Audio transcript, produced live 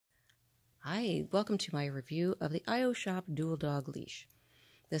Hi, welcome to my review of the iYoShop Dual Dog Leash.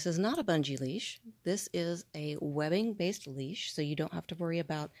 This is not a bungee leash. This is a webbing-based leash, so you don't have to worry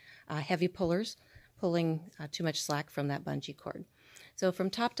about heavy pullers pulling too much slack from that bungee cord. So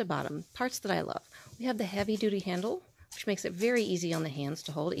from top to bottom, parts that I love. We have the heavy-duty handle, which makes it very easy on the hands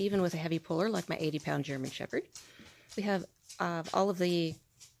to hold, even with a heavy puller like my 80-pound German Shepherd. We have all of the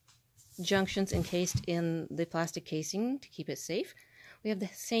junctions encased in the plastic casing to keep it safe. We have the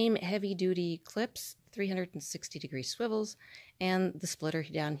same heavy-duty clips, 360-degree swivels, and the splitter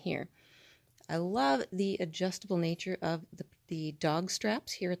down here. I love the adjustable nature of the dog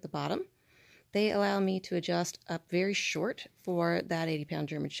straps here at the bottom. They allow me to adjust up very short for that 80-pound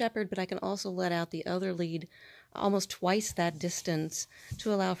German Shepherd, but I can also let out the other lead almost twice that distance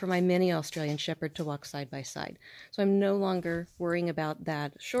to allow for my mini Australian Shepherd to walk side by side. So I'm no longer worrying about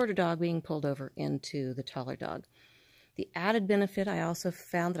that shorter dog being pulled over into the taller dog. The added benefit I also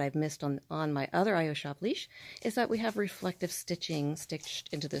found that I've missed on my other iYoShop leash is that we have reflective stitching stitched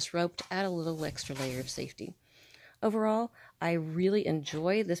into this rope to add a little extra layer of safety. Overall, I really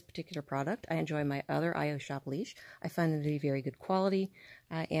enjoy this particular product. I enjoy my other iYoShop leash. I find them to be very good quality,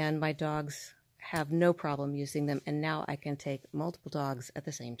 and my dogs have no problem using them, and now I can take multiple dogs at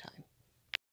the same time.